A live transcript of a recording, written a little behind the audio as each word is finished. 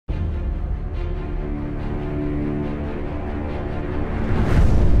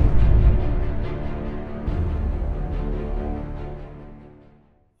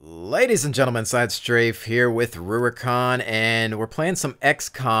Ladies and gentlemen, SideStrafe here with Rurikhan, and we're playing some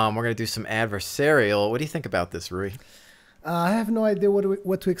XCOM. We're going to do some adversarial. What do you think about this, Ruri? I have no idea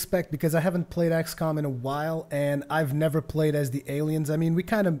what to expect because I haven't played XCOM in a while, and I've never played as the aliens. I mean, we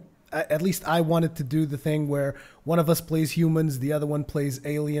kind of, at least I wanted to do the thing where one of us plays humans, the other one plays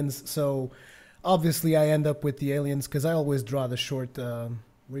aliens. So obviously I end up with the aliens because I always draw the short, what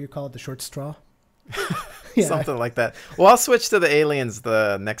do you call it, the short straw? Yeah. Something like that. Well, I'll switch to the aliens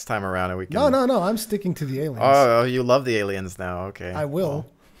the next time around, and we can. No. I'm sticking to the aliens. Oh, you love the aliens now. Okay. I will. Well,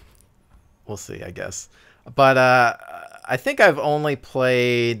 we'll see, I guess. But I think I've only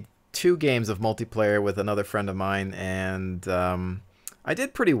played 2 games of multiplayer with another friend of mine, and I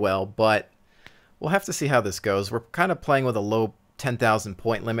did pretty well. But we'll have to see how this goes. We're kind of playing with a low 10,000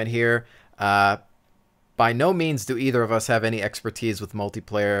 point limit here. By no means do either of us have any expertise with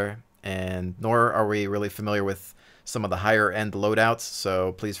multiplayer, and nor are we really familiar with some of the higher end loadouts,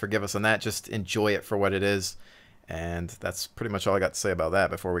 so please forgive us on that. Just enjoy it for what it is, and that's pretty much all I got to say about that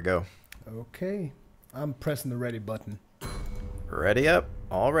before we go. Okay, I'm pressing the ready button. Ready up,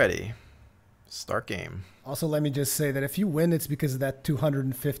 all ready. Start game. Also, let me just say that if you win, it's because of that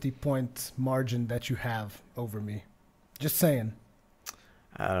 250 point margin that you have over me. Just saying.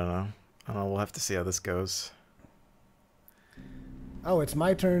 I don't know. We'll have to see how this goes. Oh, it's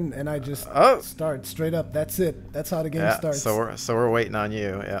my turn, and I just start straight up. That's it. That's how the game starts. So we're waiting on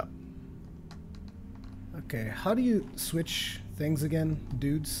you. Yeah. Okay. How do you switch things again,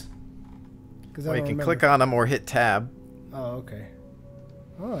 dudes? Well, you can click on them or hit tab. Oh, okay.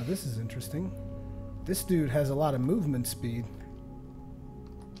 Oh, this is interesting. This dude has a lot of movement speed.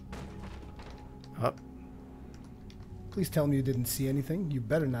 Up. Please tell me you didn't see anything. You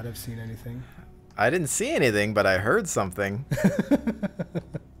better not have seen anything. I didn't see anything, but I heard something.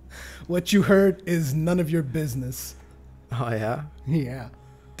 What you heard is none of your business. Oh, yeah? Yeah.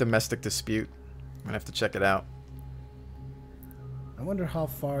 Domestic dispute. I'm gonna have to check it out. I wonder how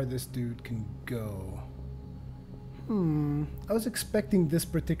far this dude can go. I was expecting this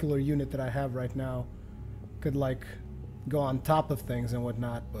particular unit that I have right now could, like, go on top of things and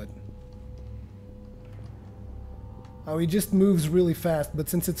whatnot, but... Oh, he just moves really fast, but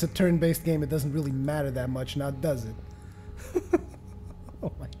since it's a turn-based game, it doesn't really matter that much now, does it?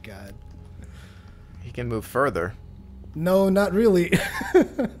 Oh my god. He can move further. No, not really.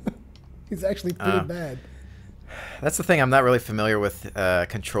 He's actually pretty bad. That's the thing, I'm not really familiar with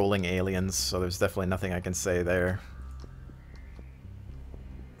controlling aliens, so there's definitely nothing I can say there.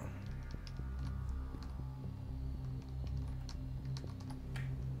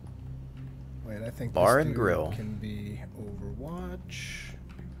 Wait, I think Bar this and dude grill can be Overwatch.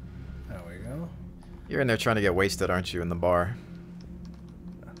 There we go. You're in there trying to get wasted, aren't you, in the bar?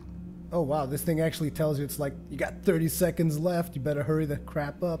 Oh wow, this thing actually tells you it's like, you got 30 seconds left, you better hurry the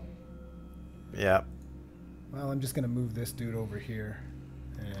crap up. Yeah. Well, I'm just gonna move this dude over here.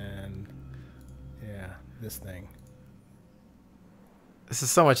 And yeah, this thing. This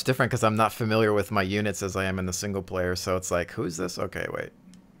is so much different because I'm not familiar with my units as I am in the single player, so it's like, who's this? Okay, wait.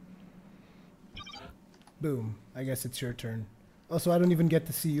 Boom. I guess it's your turn. Also, I don't even get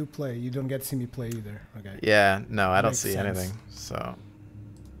to see you play. You don't get to see me play either. Okay. Yeah, no, I don't Makes see sense. anything, so...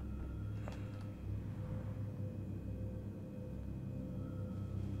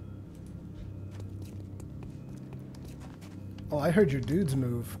 Oh, I heard your dudes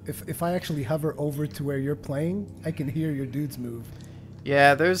move. If I actually hover over to where you're playing, I can hear your dudes move.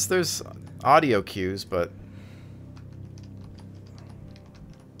 Yeah, there's audio cues, but...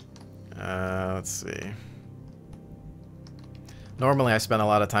 let's see. Normally I spend a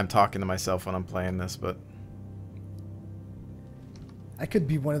lot of time talking to myself when I'm playing this, but... I could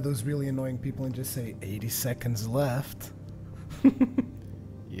be one of those really annoying people and just say 80 seconds left.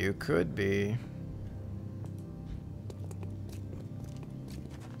 You could be.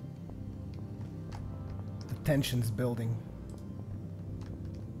 The tension's building.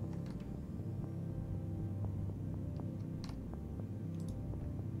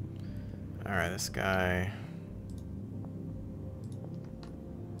 Alright, this guy...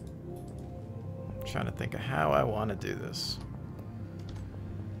 I'm trying to think of how I want to do this.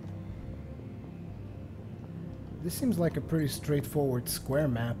 This seems like a pretty straightforward square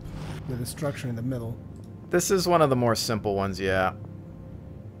map with a structure in the middle. This is one of the more simple ones, yeah.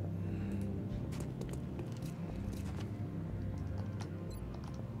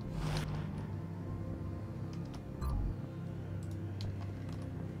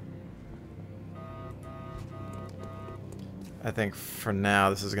 I think for now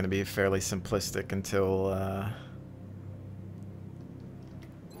this is going to be fairly simplistic until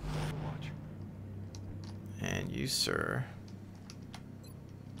and you, sir.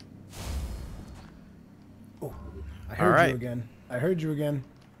 I All heard you right. again. I heard you again.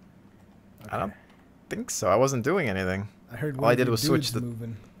 I Okay. don't think so. I wasn't doing anything. I heard All one I of did your was switch dudes the...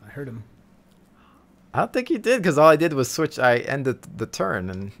 moving. I heard him. I don't think you did, because all I did was switch. I ended the turn,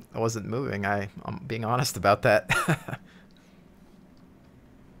 and I wasn't moving. I'm being honest about that.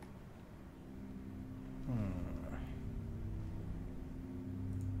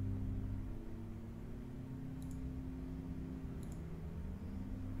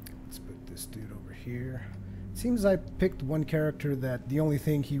 Let's put this dude over here. Seems I picked one character that the only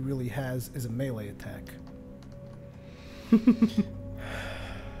thing he really has is a melee attack. You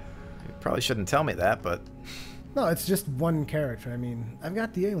probably shouldn't tell me that, but... No, it's just one character. I mean, I've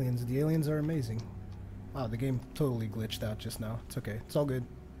got the aliens. The aliens are amazing. Wow, the game totally glitched out just now. It's okay. It's all good.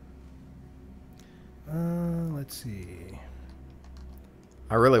 Let's see.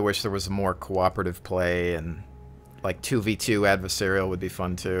 I really wish there was more cooperative play, and like 2v2 adversarial would be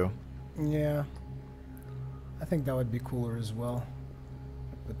fun too. Yeah. I think that would be cooler as well.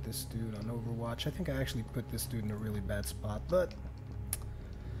 Put this dude on Overwatch. I think I actually put this dude in a really bad spot, but...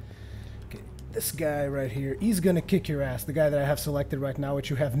 Okay, this guy right here, he's gonna kick your ass. The guy that I have selected right now,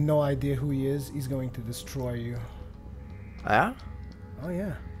 which you have no idea who he is, he's going to destroy you. Yeah? Oh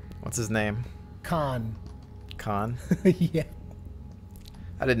yeah. What's his name? Khan. Khan? Yeah.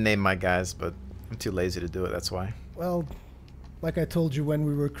 I didn't name my guys, but I'm too lazy to do it, that's why. Well, like I told you when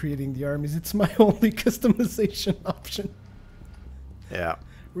we were creating the armies, it's my only customization option. Yeah.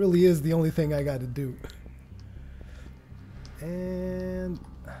 Really is the only thing I gotta do. And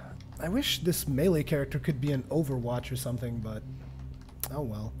I wish this melee character could be an Overwatch or something, but oh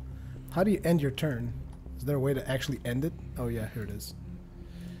well. How do you end your turn? Is there a way to actually end it? Oh yeah, here it is.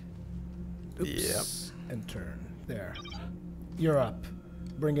 Oops. Yep. And turn. There. You're up.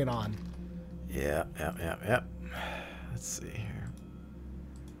 Bring it on. Yeah. Let's see here.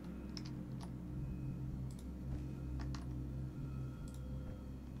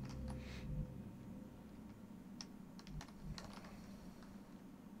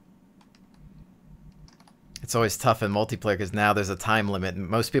 It's always tough in multiplayer because now there's a time limit.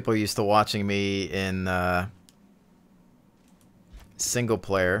 Most people are used to watching me in single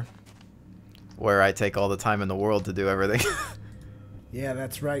player, where I take all the time in the world to do everything. Yeah,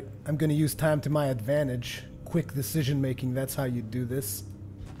 that's right. I'm gonna use time to my advantage. Quick decision making, that's how you do this.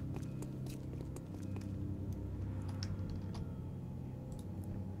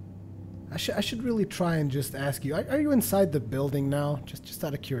 I should really try and just ask you, are you inside the building now? Just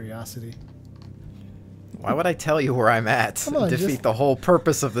out of curiosity. Why would I tell you where I'm at? Come on, Defeat just- the whole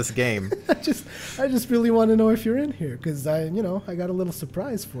purpose of this game. I just really want to know if you're in here, because I got a little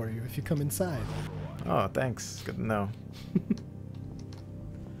surprise for you if you come inside. Oh, thanks. Good to know.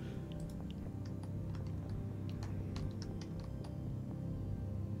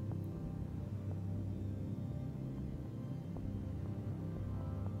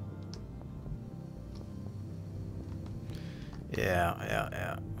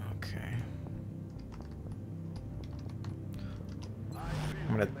 Yeah. Okay.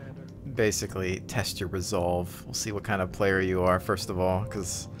 I'm gonna basically test your resolve. We'll see what kind of player you are, first of all,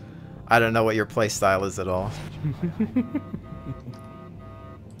 because I don't know what your playstyle is at all.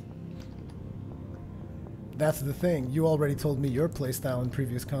 That's the thing. You already told me your playstyle in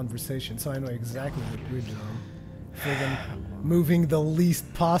previous conversation, so I know exactly what you're doing. Friggin' moving the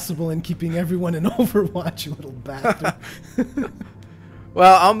least possible and keeping everyone in Overwatch, you little bastard.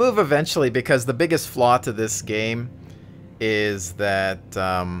 Well, I'll move eventually because the biggest flaw to this game is that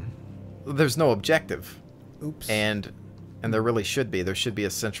there's no objective. Oops. And there really should be. There should be a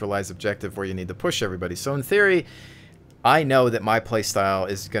centralized objective where you need to push everybody. So in theory, I know that my playstyle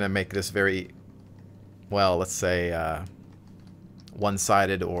is going to make this very, well, let's say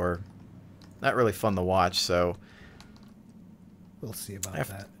one-sided or not really fun to watch. So We'll see about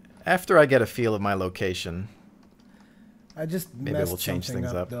that. after I get a feel of my location, I just maybe messed we'll change something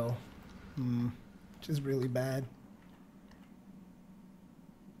things up. though. Which is really bad.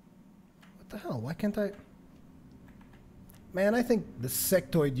 What the hell? Why can't I? Man, I think the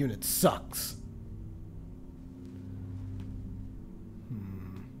sectoid unit sucks.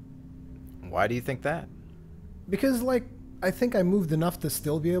 Why do you think that? Because, like, I think I moved enough to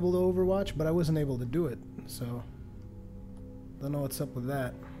still be able to Overwatch, but I wasn't able to do it, so... Don't know what's up with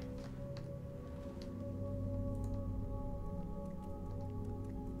that.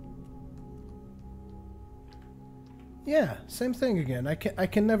 Yeah, same thing again. I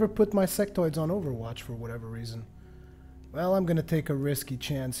can never put my sectoids on Overwatch for whatever reason. Well, I'm gonna take a risky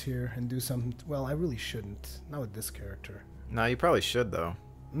chance here and do something... Well, I really shouldn't. Not with this character. No, you probably should, though.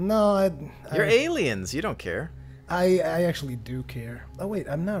 No, You're aliens. You don't care. I actually do care. Oh wait,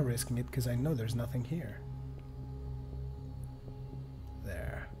 I'm not risking it because I know there's nothing here.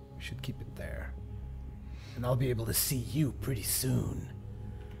 should keep it there. And I'll be able to see you pretty soon.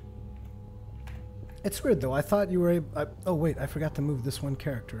 It's weird though. I thought you were able... oh wait, I forgot to move this one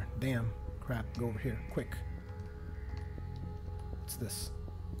character. Damn. Crap. Go over here. Quick. What's this?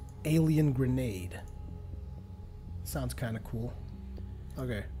 Alien grenade. Sounds kind of cool.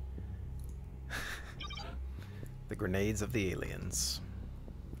 Okay. The grenades of the aliens.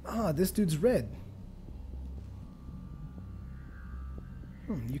 Ah, this dude's red.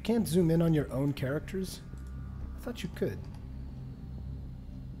 You can't zoom in on your own characters? I thought you could.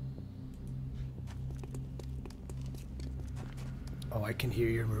 Oh, I can hear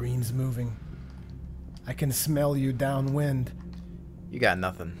your Marines moving. I can smell you downwind. You got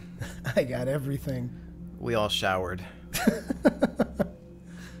nothing. I got everything. We all showered.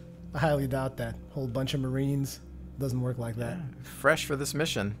 I highly doubt that. Whole bunch of Marines. Doesn't work like that. Yeah, fresh for this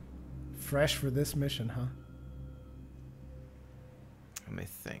mission. Fresh for this mission, huh? Let me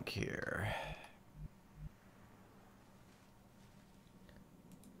think here.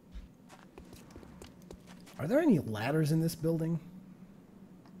 Are there any ladders in this building?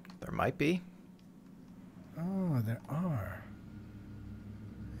 There might be. Oh, there are.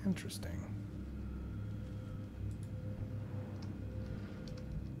 Interesting.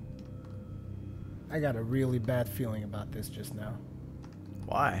 I got a really bad feeling about this just now.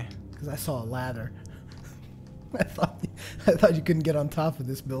 Why? Because I saw a ladder. I thought you couldn't get on top of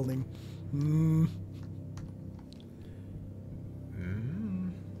this building.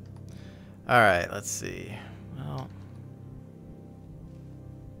 All right, let's see. Well,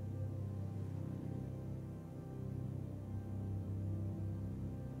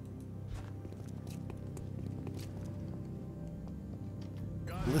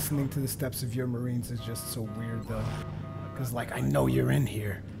 listening to the steps of your Marines is just so weird, though. Because, like, I know you're in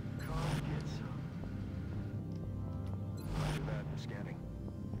here.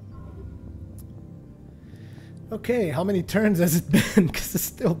 Okay, how many turns has it been? Because there's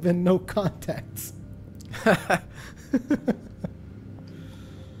still been no contacts.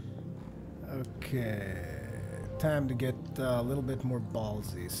 Okay, time to get a little bit more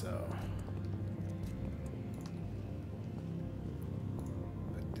ballsy, so...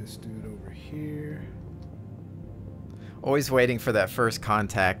 Put this dude over here. always waiting for that first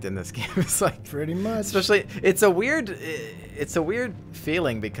contact in this game. It's like Pretty much. especially it's a weird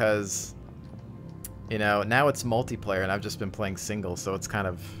feeling because you know, now it's multiplayer and I've just been playing single, so it's kind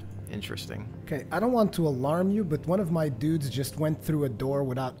of interesting. Okay, I don't want to alarm you, but one of my dudes just went through a door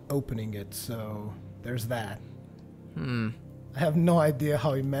without opening it, so there's that. I have no idea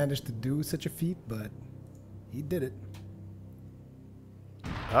how he managed to do such a feat, but he did it.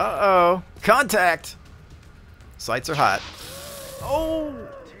 Uh-oh. Contact! Sights are hot. Oh!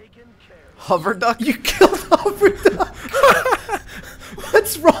 Hover duck? You killed Hover Duck!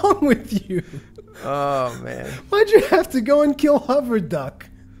 What's wrong with you? Oh, man. Why'd you have to go and kill Hover Duck?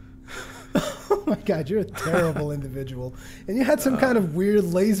 Oh my god, you're a terrible individual. And you had some kind of weird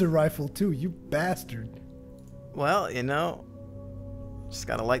laser rifle too, you bastard. Well, you know, just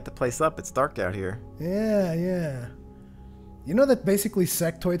gotta light the place up. It's dark out here. Yeah, yeah. You know that basically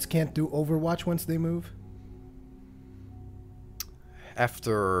sectoids can't do Overwatch once they move?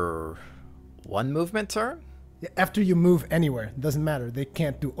 After one movement turn? Yeah, after you move anywhere, doesn't matter. They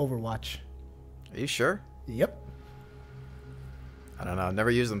can't do Overwatch. Are you sure? Yep. I don't know. I've never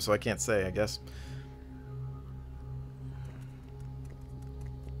used them, so I can't say, I guess.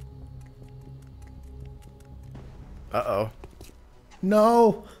 Uh-oh.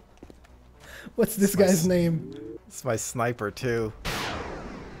 No! What's this guy's name? It's my sniper, too.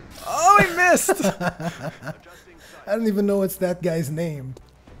 Oh, he missed! I don't even know what's that guy's name.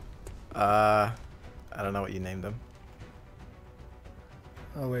 I don't know what you named him.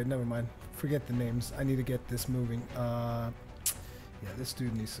 Oh wait, never mind. Forget the names. I need to get this moving. Yeah, this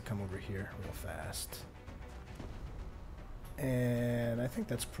dude needs to come over here real fast. And I think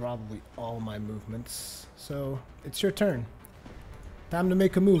that's probably all my movements. So, it's your turn. Time to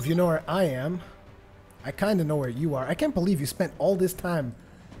make a move. You know where I am. I kind of know where you are. I can't believe you spent all this time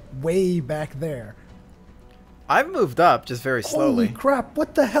way back there. I've moved up, just very slowly. Holy crap,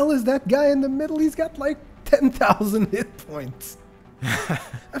 what the hell is that guy in the middle? He's got like 10,000 hit points.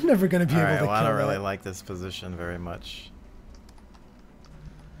 I'm never going to be able to kill I don't really that. like this position very much.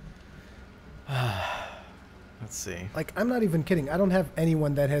 Let's see. Like, I'm not even kidding. I don't have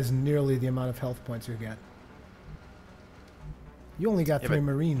anyone that has nearly the amount of health points you get. You only got 3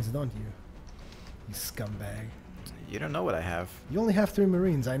 Marines, don't you? You scumbag. You don't know what I have. You only have 3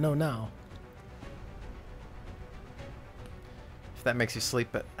 Marines, I know now. If that makes you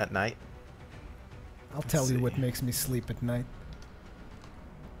sleep at night. I'll tell you what makes me sleep at night.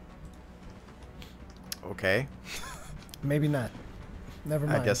 Okay. Maybe not. Never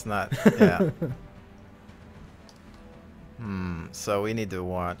mind. I guess not. Yeah. So we need to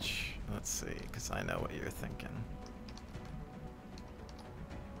watch. Let's see, because I know what you're thinking.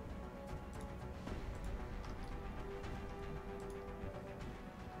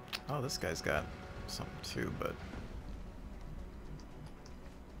 Oh, this guy's got something too, but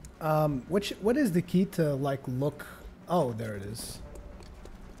what is the key to like look? Oh, there it is.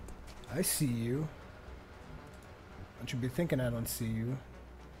 I see you. Don't you be thinking I don't see you.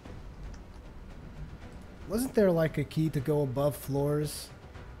 Wasn't there like a key to go above floors?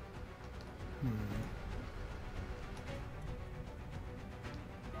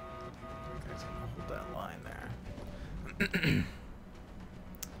 guys gonna hold that line there.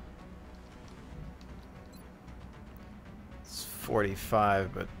 It's 45,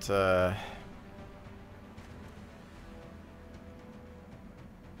 but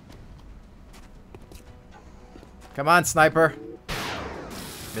come on, sniper.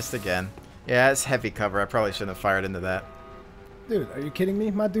 Missed again. Yeah, it's heavy cover. I probably shouldn't have fired into that. Dude, are you kidding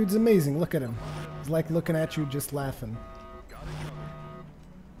me? My dude's amazing. Look at him. He's like looking at you just laughing.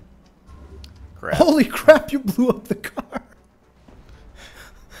 Crap. Holy crap, you blew up the car.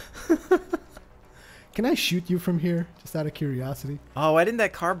 Can I shoot you from here? Just out of curiosity. Oh, why didn't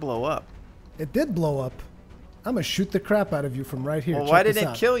that car blow up? It did blow up. I'm gonna shoot the crap out of you from right here. Well, Check why this didn't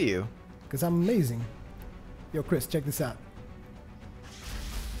it out. kill you? Because I'm amazing. Yo, Chris, check this out.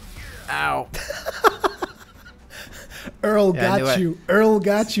 Ow. Earl Yeah, got you. Earl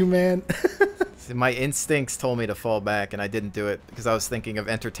got you, man. See, my instincts told me to fall back, and I didn't do it because I was thinking of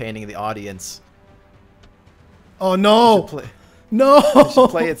entertaining the audience. Oh, no. No. You should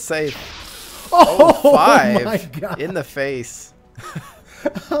play it safe. Oh, five my God. in the face.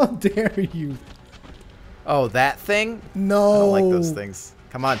 How dare you? Oh, that thing? No. I don't like those things.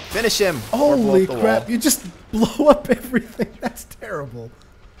 Come on, finish him. or blow Holy up the crap. wall. You just blow up everything. That's terrible.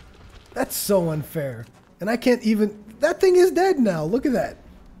 That's so unfair. And I can't even... That thing is dead now. Look at that.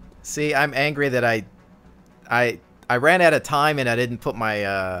 See, I'm angry that I ran out of time and I didn't put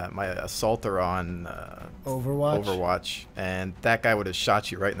my my assaulter on Overwatch, and that guy would have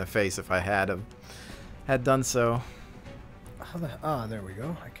shot you right in the face if I had done so. Ah, there we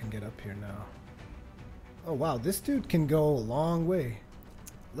go. I can get up here now. Oh, wow. This dude can go a long way.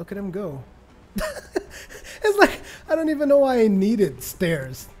 Look at him go. It's like, I don't even know why I needed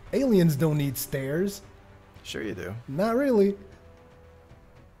stairs. Aliens don't need stairs. Sure you do. Not really.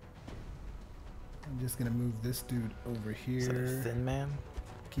 I'm just going to move this dude over Is that a here. thin man?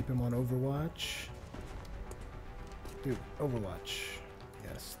 Keep him on Overwatch. Dude, Overwatch.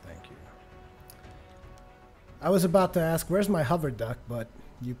 Yes, thank you. I was about to ask, where's my hover duck, but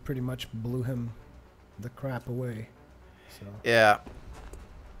you pretty much blew him the crap away. So Yeah.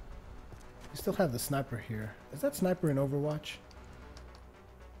 you still have the sniper here. Is that sniper in Overwatch?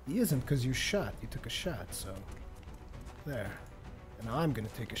 He isn't because you shot. You took a shot, so there. And now I'm gonna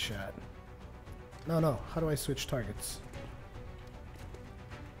take a shot. No. How do I switch targets?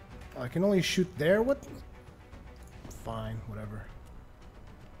 Oh, I can only shoot there? What? Fine, whatever.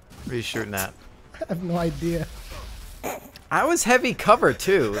 What are you shooting at? I have no idea. I was heavy cover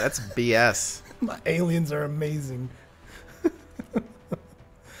too. That's BS. My aliens are amazing.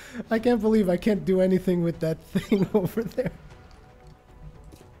 I can't believe I can't do anything with that thing over there.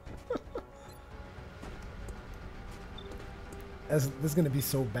 This is going to be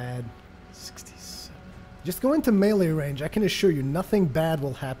so bad. 67. Just go into melee range. I can assure you nothing bad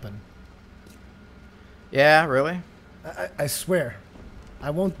will happen. Yeah, really? I swear. I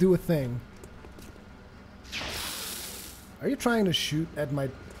won't do a thing. Are you trying to shoot at my...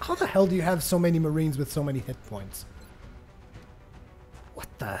 How the hell do you have so many Marines with so many hit points? What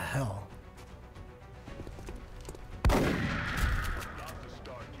the hell?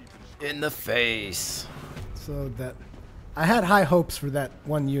 In the face. So that... I had high hopes for that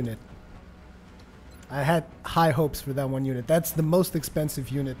one unit. I had high hopes for that one unit. That's the most expensive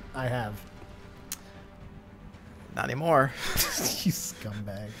unit I have. Not anymore. You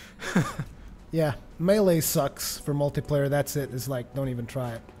scumbag. Yeah, melee sucks for multiplayer. That's it. It's like, don't even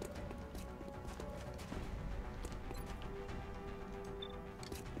try it.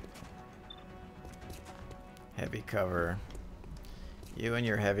 Heavy cover. You and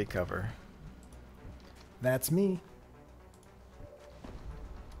your heavy cover. That's me.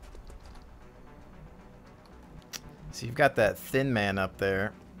 So you've got that thin man up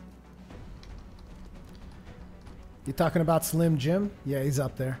there. You talking about Slim Jim? Yeah, he's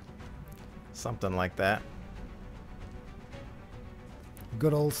up there. Something like that.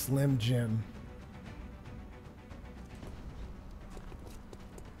 Good old Slim Jim.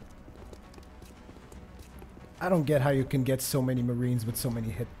 I don't get how you can get so many Marines with so many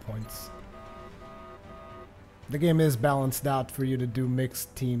hit points. The game is balanced out for you to do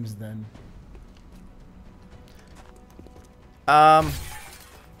mixed teams then.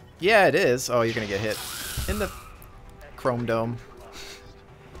 Yeah, it is. Oh, you're gonna get hit in the Chrome Dome.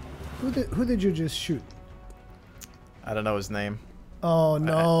 Who did you just shoot? I don't know his name. Oh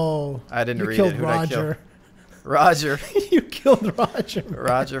no! I didn't read it. You killed Who'd I kill? Roger. Roger. You killed Roger. Man.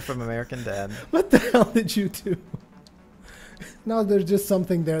 Roger from American Dad. What the hell did you do? No, there's just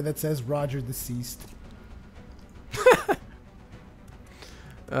something there that says Roger deceased.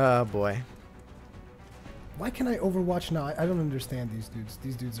 Oh boy. Why can I Overwatch now? I don't understand these dudes.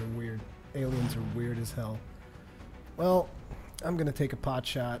 These dudes are weird. Aliens are weird as hell. Well, I'm gonna take a pot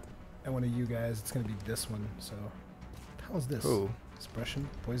shot at one of you guys. It's gonna be this one. So, how's this? Ooh. Expression,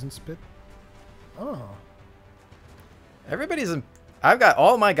 poison spit. Oh. Everybody's in. I've got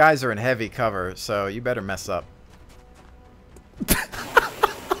all my guys are in heavy cover, so you better mess up.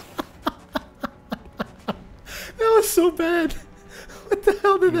 That was so bad. What the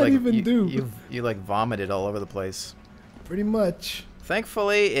hell did that even do? You like vomited all over the place. Pretty much.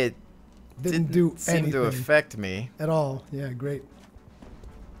 Thankfully, it Didn't do seem anything to affect me. at all. Yeah, great.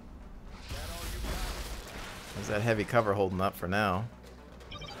 Is that heavy cover holding up for now?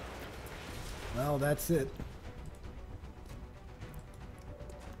 Well, that's it.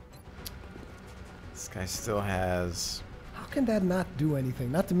 This guy still has. How can that not do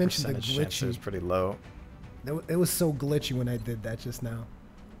anything? Not to mention the Percentage chance is glitchy. pretty low. It was so glitchy when I did that just now.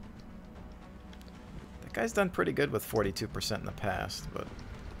 That guy's done pretty good with 42% in the past, but.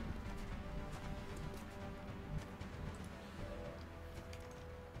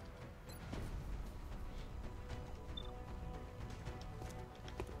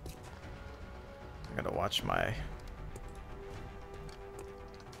 I gotta watch my.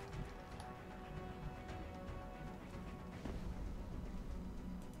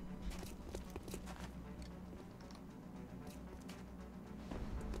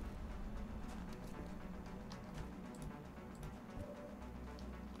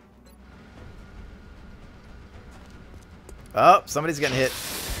 Oh, somebody's getting hit.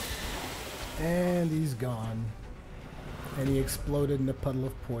 And he's gone. And he exploded in a puddle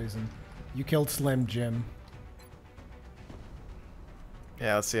of poison. You killed Slim Jim.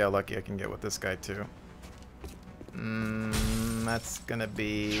 Yeah, let's see how lucky I can get with this guy too. That's gonna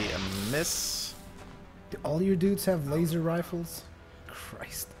be a miss. Do all your dudes have laser rifles?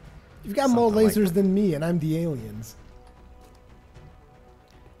 Christ. You've got more Something like lasers that. than me, and I'm the aliens.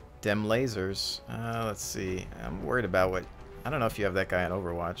 Dem lasers. Let's see. I'm worried about what. I don't know if you have that guy on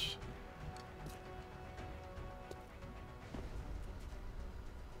Overwatch.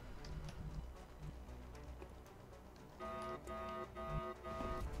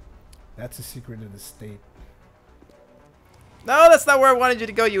 That's a secret of the state. No, that's not where I wanted you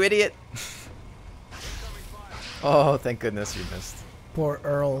to go, you idiot. Oh, thank goodness you missed. Poor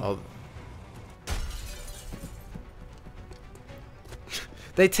Earl. Oh.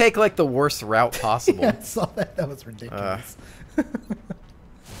 They take like the worst route possible. Yeah, I saw that. That was ridiculous.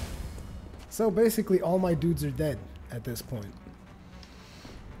 So basically, all my dudes are dead at this point.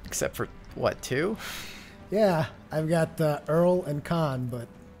 Except for, what, 2? Yeah, I've got Earl and Khan, but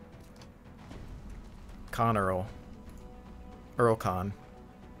Con Earl. Earl Con.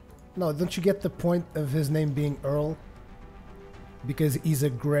 no, don't you get the point of his name being Earl? Because he's a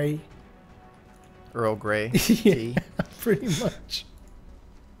gray. Earl Grey. Yeah, pretty much.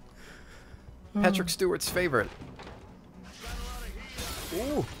 Patrick Stewart's favorite.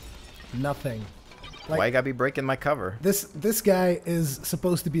 Ooh. Nothing. Why you gotta be breaking my cover? This guy is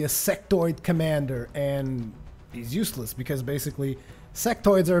supposed to be a sectoid commander, and he's useless because basically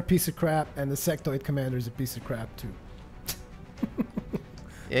sectoids are a piece of crap, and the sectoid commander is a piece of crap too.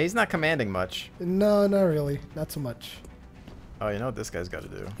 Yeah, he's not commanding much. No, not really. Not so much. Oh, you know what this guy's got to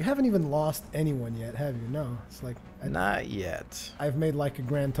do? You haven't even lost anyone yet, have you? No. It's like Not yet. I've made like a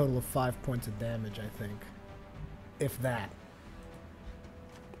grand total of 5 points of damage, I think. If that.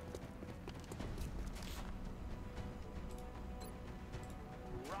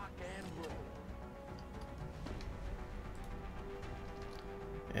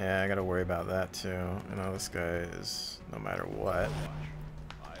 Yeah, I gotta worry about that too. You know, this guy is no matter what.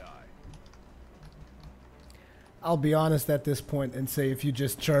 I'll be honest at this point and say if you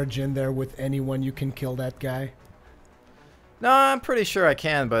just charge in there with anyone, you can kill that guy. No, I'm pretty sure I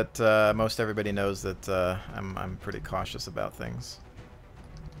can, but most everybody knows that I'm pretty cautious about things.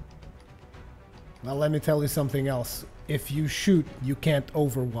 Well, let me tell you something else. If you shoot, you can't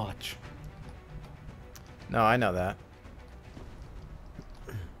overwatch. No, I know that.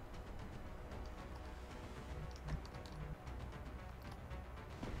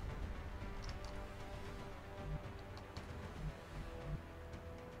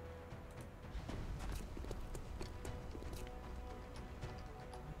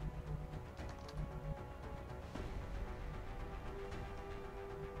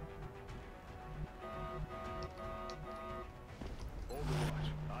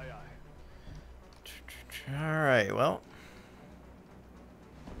 Alright, well.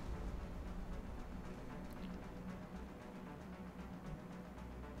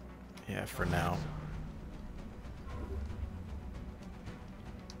 Yeah, for now.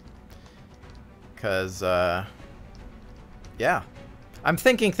 Because, yeah. I'm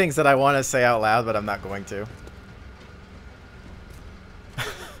thinking things that I want to say out loud, but I'm not going to.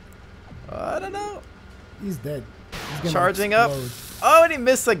 I don't know. He's dead. He's gonna Charging explode. up. Oh, and he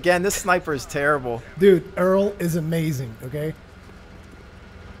missed again. This sniper is terrible. Dude, Earl is amazing, okay?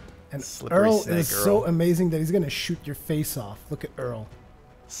 And Slippery Earl snake is Earl. so amazing that he's going to shoot your face off. Look at Earl.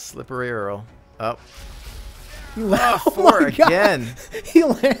 Slippery Earl. Oh. He Oh, oh four my God. again. He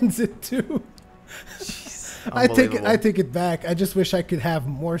lands it too. Jeez, I unbelievable. take it back. I just wish I could have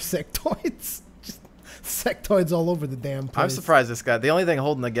more sectoids. Just sectoids all over the damn place. I'm surprised this guy. The only thing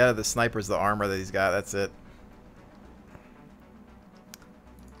holding together the sniper is the armor that he's got. That's it.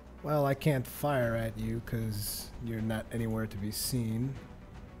 Well, I can't fire at you because you're not anywhere to be seen.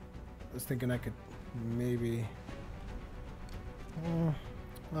 I was thinking I could maybe...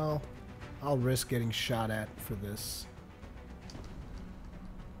 well, I'll risk getting shot at for this.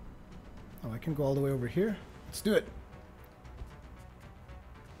 Oh, I can go all the way over here? Let's do it.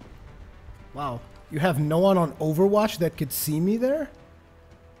 Wow. You have no one on Overwatch that could see me there?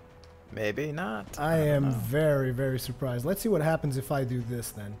 Maybe not. I don't am know. very, very surprised. Let's see what happens if I do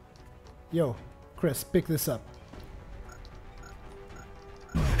this then. Yo, Chris, pick this up.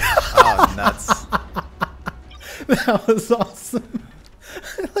 Oh, nuts. That was awesome.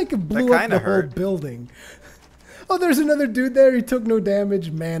 Like it blew That up kinda the whole hurt. building. Oh, there's another dude there. He took no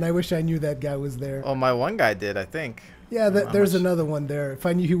damage. Man, I wish I knew that guy was there. Oh, my one guy did, I think. Yeah, I don't know how there's much- another one there. If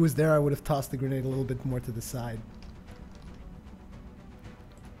I knew he was there, I would have tossed the grenade a little bit more to the side.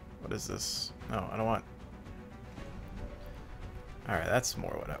 What is this? No, I don't want... Alright, that's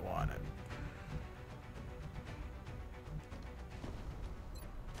more what I wanted.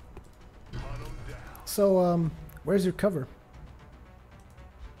 So, where's your cover?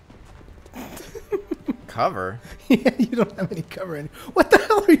 Cover? Yeah, you don't have any cover in. What the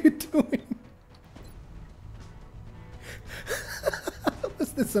hell are you doing?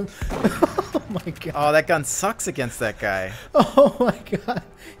 What's this? Oh my god. Oh, that gun sucks against that guy. Oh my god.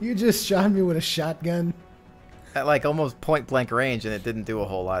 You just shot me with a shotgun. At like almost point blank range, and it didn't do a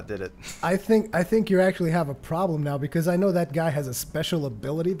whole lot, did it? I think you actually have a problem now because I know that guy has a special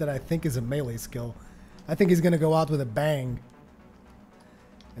ability that I think is a melee skill. I think he's gonna go out with a bang.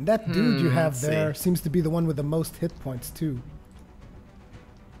 And that dude you have let's there see. seems to be the one with the most hit points too.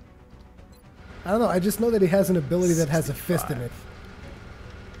 I don't know, I just know that he has an ability that has a fist in it.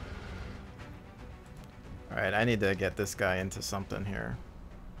 Alright, I need to get this guy into something here.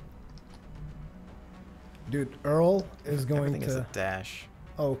 Dude, Earl is going Everything is to... a dash.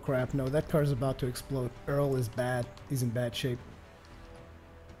 Oh crap, no, that car's about to explode. Earl is bad. He's in bad shape.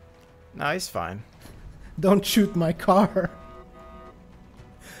 No, he's fine. Don't shoot my car.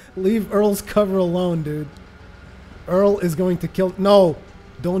 Leave Earl's cover alone, dude. Earl is going to kill... No!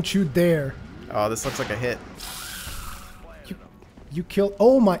 Don't you dare. Oh, this looks like a hit. You killed...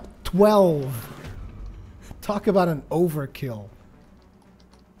 Oh my... 12! Talk about an overkill.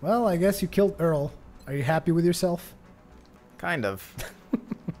 Well, I guess you killed Earl. Are you happy with yourself? Kind of.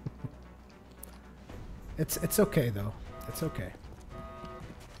 It's okay, though. It's okay.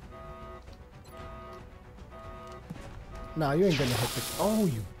 No, you ain't gonna hit the... Oh,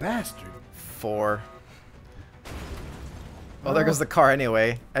 you bastard. 4. Oh, there goes the car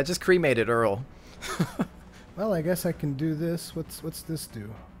anyway. I just cremated Earl. Well, I guess I can do this. What's this do?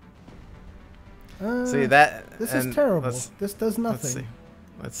 See that? This and is terrible. let's- This does Let's nothing. see.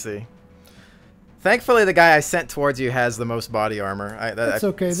 Let's see. Thankfully, the guy I sent towards you has the most body armor. That's I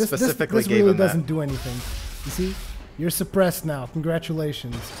okay. This specifically gave really him that. doesn't do anything. You see? You're suppressed now.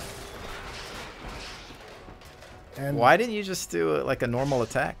 Congratulations. And Why didn't you just do like a normal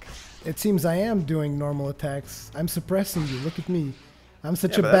attack? it seems I am doing normal attacks. I'm suppressing you. Look at me. I'm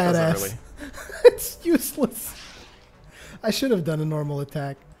such a Yeah, but that badass. doesn't It's useless. I should have done a normal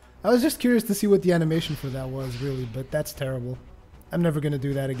attack. I was just curious to see what the animation for that was, really, but that's terrible. I'm never going to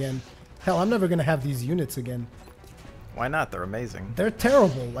do that again. Hell, I'm never going to have these units again. Why not? They're amazing. They're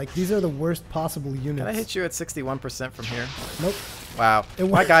terrible. Like, these are the worst possible units. Can I hit you at 61% from here? Nope. Wow. It My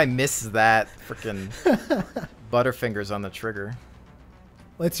wa- guy missed that freaking butterfingers on the trigger.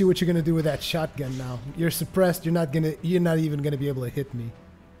 Let's see what you're gonna do with that shotgun now. You're suppressed. You're not even gonna be able to hit me.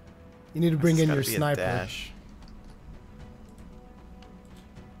 You need to bring This in has your gotta be a sniper. dash.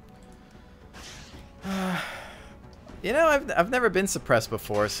 You know, I've never been suppressed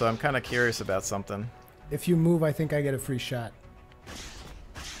before, so I'm kind of curious about something. If you move, I think I get a free shot.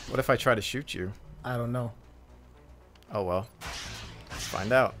 What if I try to shoot you? I don't know. Oh well. Let's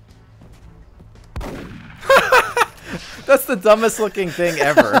find out. That's the dumbest looking thing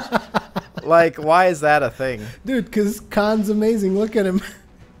ever. Like, why is that a thing? Dude, because Khan's amazing. Look at him.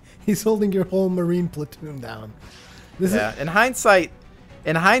 He's holding your whole Marine platoon down. Yeah, in hindsight,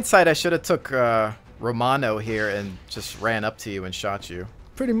 I should have took Romano here and just ran up to you and shot you.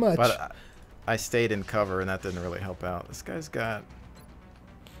 Pretty much. But I stayed in cover, and that didn't really help out. This guy's got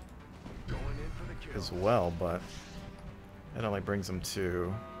as well, but it only brings him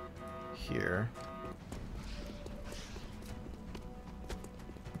to here.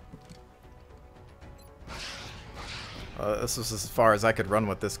 This was as far as I could run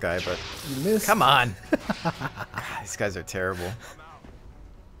with this guy, but You missed. come on. These guys are terrible.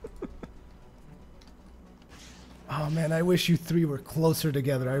 Oh man, I wish you three were closer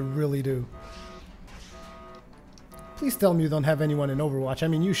together. I really do. Please tell me you don't have anyone in Overwatch. I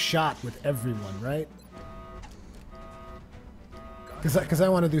mean, you shot with everyone, right? Because I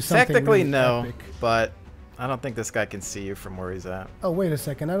want to do something Technically, really no, epic. but I don't think this guy can see you from where he's at. Oh, wait a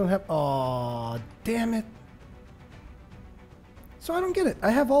second. I don't have... Oh, damn it. So I don't get it. I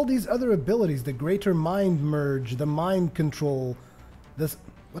have all these other abilities. The Greater Mind Merge, the Mind Control. This...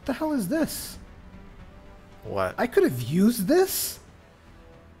 What the hell is this? What? I could have used this?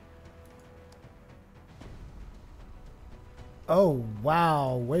 Oh,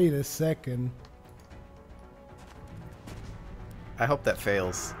 wow. Wait a second. I hope that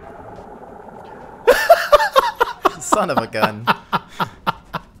fails. Son of a gun.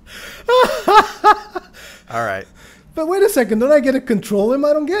 Alright. But wait a second. Don't I get to control him?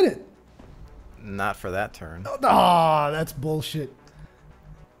 I don't get it. Not for that turn. Oh, that's bullshit.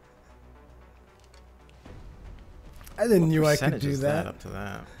 I didn't knew I could Percentage do is that. Up to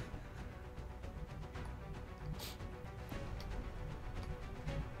that.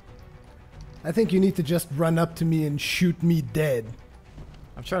 I think you need to just run up to me and shoot me dead.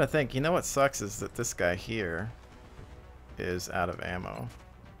 I'm trying to think. You know what sucks is that this guy here is out of ammo.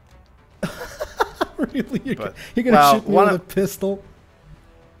 Really? You're But- gonna well, shoot me one with a of- pistol?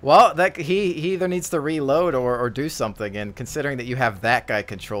 Well, that he either needs to reload or do something, and considering that you have that guy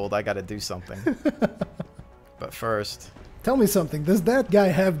controlled, I got to do something. But first, Tell me something. Does that guy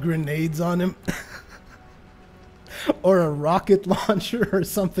have grenades on him? Or a rocket launcher or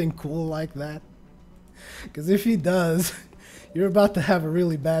something cool like that? Because if he does, you're about to have a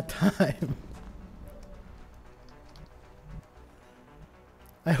really bad time.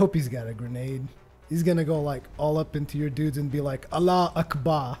 I hope he's got a grenade. He's gonna go like all up into your dudes and be like, Allah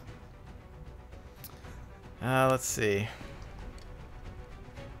Akbar. let's see.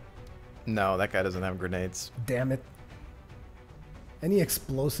 No, that guy doesn't have grenades. Damn it. Any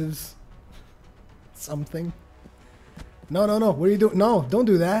explosives? Something? No, no, no. What are you doing? No, don't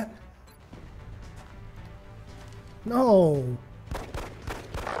do that. No.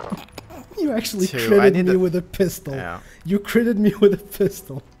 You actually Two. I critted need me to- with a pistol. Yeah. You critted me with a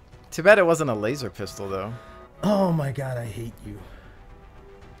pistol. Too bad it wasn't a laser pistol, though. Oh my god, I hate you.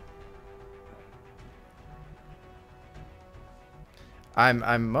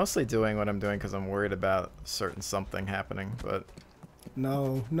 I'm mostly doing what I'm doing because I'm worried about certain something happening, but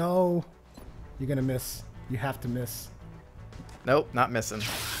No, no. You're gonna miss. You have to miss. nope, not missing.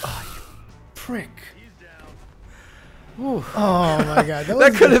 Prick. Whew. Oh my god.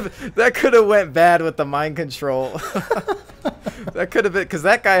 That could have went bad with the mind control. That could have been because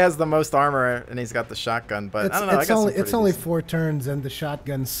that guy has the most armor and he's got the shotgun. But I don't know. I got some it's pretty only decent- 4 turns and the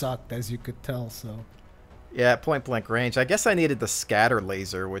shotgun sucked, as you could tell. So Yeah, point blank range. I guess I needed the scatter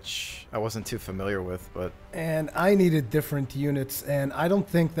laser, which I wasn't too familiar with, but and I needed different units, and I don't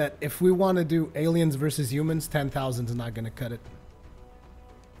think that if we want to do aliens versus humans, 10,000 is not gonna cut it.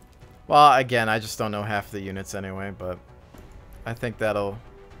 well, again, I just don't know half the units anyway. But I think that'll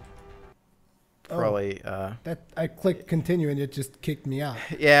probably. That I clicked continue and it just kicked me out.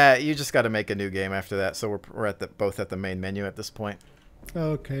 Yeah, you just got to make a new game after that. So we're at both at the main menu at this point.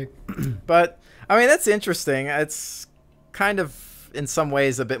 Okay. But I mean, that's interesting. It's kind of in some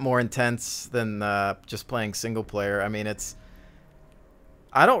ways a bit more intense than just playing single player. I mean,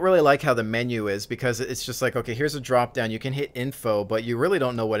 I don't really like how the menu is because it's just like, okay, here's a drop down. You can hit info, but you really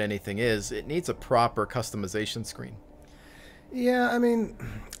don't know what anything is. It needs a proper customization screen. Yeah, I mean,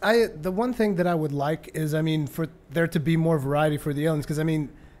 the one thing that I would like is, I mean, for there to be more variety for the aliens, because I mean,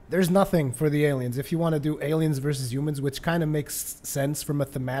 there's nothing for the aliens. If you want to do aliens versus humans, which kind of makes sense from a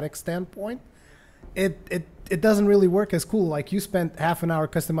thematic standpoint, it doesn't really work as cool. Like, you spent half an hour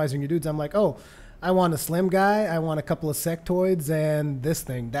customizing your dudes. I'm like, oh, I want a slim guy, I want a couple of sectoids, and this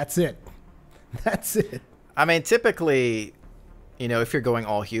thing. That's it. That's it. I mean, typically, you know, if you're going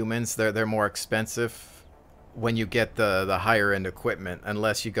all humans, they're more expensive. when you get the higher end equipment,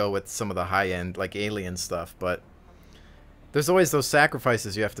 unless you go with some of the high end like alien stuff. But there's always those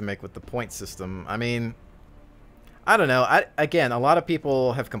sacrifices you have to make with the point system. I mean, I don't know. Again, a lot of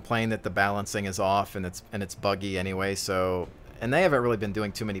people have complained that the balancing is off and it's buggy anyway. So, and they haven't really been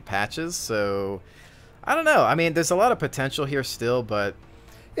doing too many patches. So, I don't know. I mean, there's a lot of potential here still, but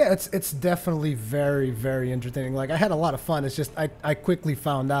yeah, it's definitely very, very entertaining. Like, I had a lot of fun. It's just I quickly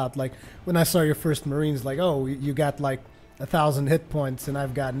found out, like, when I saw your first Marines, like, oh, you got like 1,000 hit points and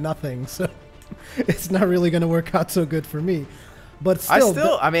I've got nothing. So it's not really going to work out so good for me. But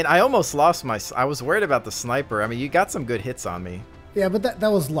still, I mean, I almost lost I was worried about the sniper. I mean, you got some good hits on me. Yeah, but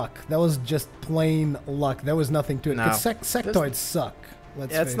that was luck. That was just plain luck. There was nothing to it. No, Because sectoids suck.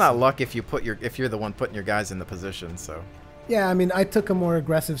 Let's yeah, it's face not it. luck if you're the one putting your guys in the position. So Yeah, I mean, I took a more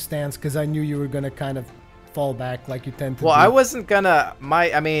aggressive stance because I knew you were going to kind of fall back like you tend to well, do. I wasn't gonna.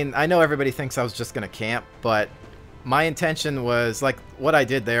 I mean, I know everybody thinks I was just gonna camp, but my intention was like what I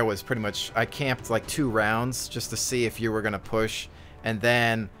did there was pretty much I camped like 2 rounds just to see if you were gonna push. And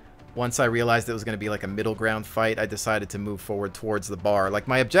then once I realized it was going to be like a middle ground fight, I decided to move forward towards the bar. Like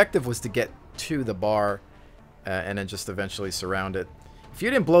my objective was to get to the bar and then just eventually surround it. If you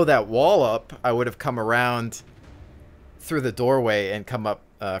didn't blow that wall up, I would have come around through the doorway and come up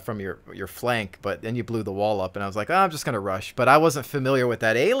from your flank. But then you blew the wall up and I was like, oh, I'm just going to rush. But I wasn't familiar with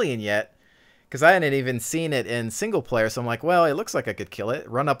that alien yet because I hadn't even seen it in single player. So I'm like, well, it looks like I could kill it.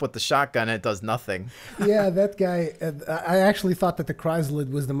 Run up with the shotgun and it does nothing. Yeah, that guy, I actually thought that the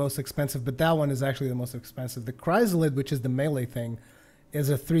Chrysalid was the most expensive, but that one is actually the most expensive. The Chrysalid, which is the melee thing, is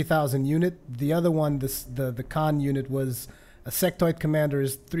a 3,000 unit. The other one, the Khan unit, was a sectoid commander,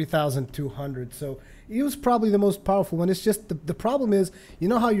 is 3,200. So he was probably the most powerful one. It's just the problem is, you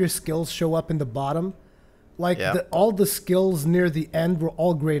know how your skills show up in the bottom? Like, yeah. all the skills near the end were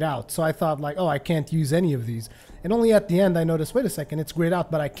all grayed out. So I thought, like, oh, I can't use any of these. And only at the end I noticed, wait a second, it's grayed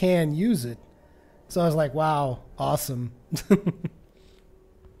out, but I can use it. So I was like, wow, awesome.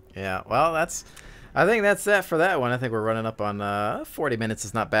 Yeah, well, I think that's that for that one. I think we're running up on 40 minutes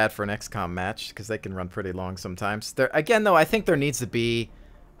is not bad for an XCOM match because they can run pretty long sometimes. Again, though, I think there needs to be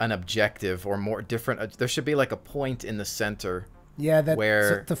an objective or more different. There should be like a point in the center. Yeah, that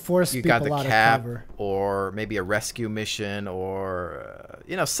where to force you people got the out cap of cover. or maybe a rescue mission or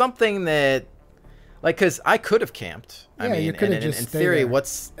you know, something that like because I could have camped. Yeah, I mean, you could have just in stayed theory, there.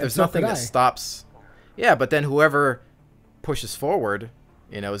 there's so nothing could that I. stops. Yeah, but then whoever pushes forward,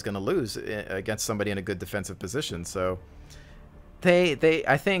 you know, is going to lose against somebody in a good defensive position. So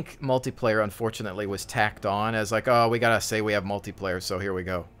I think multiplayer unfortunately was tacked on as like, oh, we gotta say we have multiplayer, so here we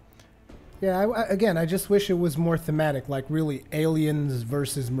go. Yeah, again, I just wish it was more thematic, like really aliens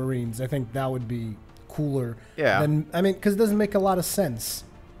versus Marines. I think that would be cooler. Yeah. Than, I mean, because it doesn't make a lot of sense.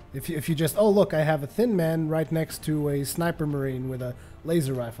 If you just, oh, look, I have a thin man right next to a sniper Marine with a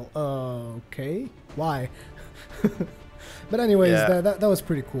laser rifle. Okay. Why? But anyways, Yeah. that was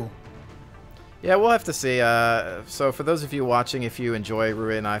pretty cool. Yeah, we'll have to see. So for those of you watching, if you enjoy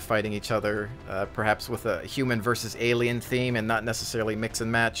Rui and I fighting each other, perhaps with a human versus alien theme and not necessarily mix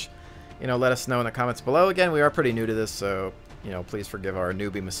and match, you know, let us know in the comments below. Again, we are pretty new to this, so, you know, please forgive our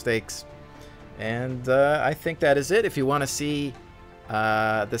newbie mistakes. And I think that is it. If you want to see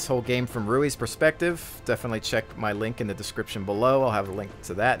this whole game from Rui's perspective, definitely check my link in the description below. I'll have a link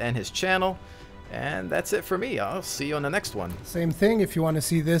to that and his channel. And that's it for me. I'll see you on the next one. Same thing, if you want to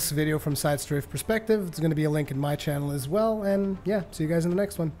see this video from SideStrafe perspective, it's going to be a link in my channel as well. And yeah, see you guys in the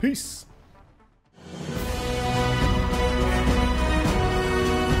next one. Peace!